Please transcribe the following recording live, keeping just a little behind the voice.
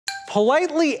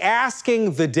politely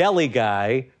asking the deli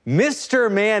guy, Mr.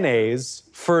 Mayonnaise,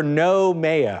 for no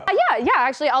mayo. Yeah,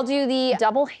 actually, I'll do the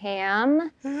double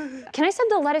ham. Can I sub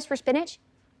the lettuce for spinach?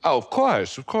 Oh, of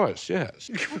course,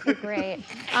 yes. Okay, great.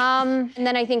 And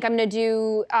then I think I'm gonna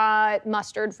do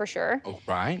mustard for sure. Oh,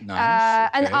 right, nice.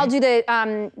 And okay. I'll do the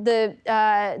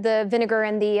vinegar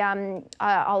and the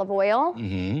olive oil.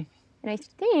 Mm-hmm. And I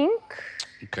think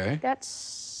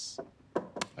that's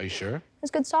Are you sure?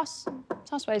 that's good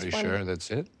sauce-wise. Are you sure that's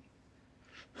it?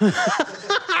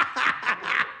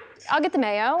 I'll get the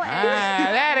mayo.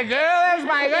 That a girl, that's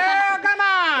my girl, come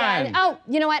on! And, oh,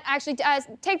 you know what? Actually,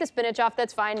 take the spinach off.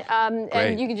 That's fine.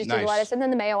 And you can just do the lettuce and then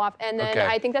the mayo off, and then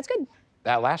I think that's good.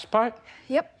 That last part?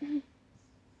 Yep.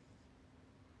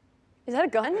 Is that a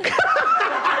gun?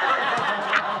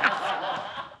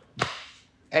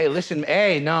 Hey, listen.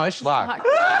 Hey, no, it's locked.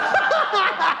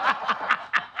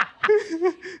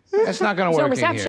 That's not gonna work in here.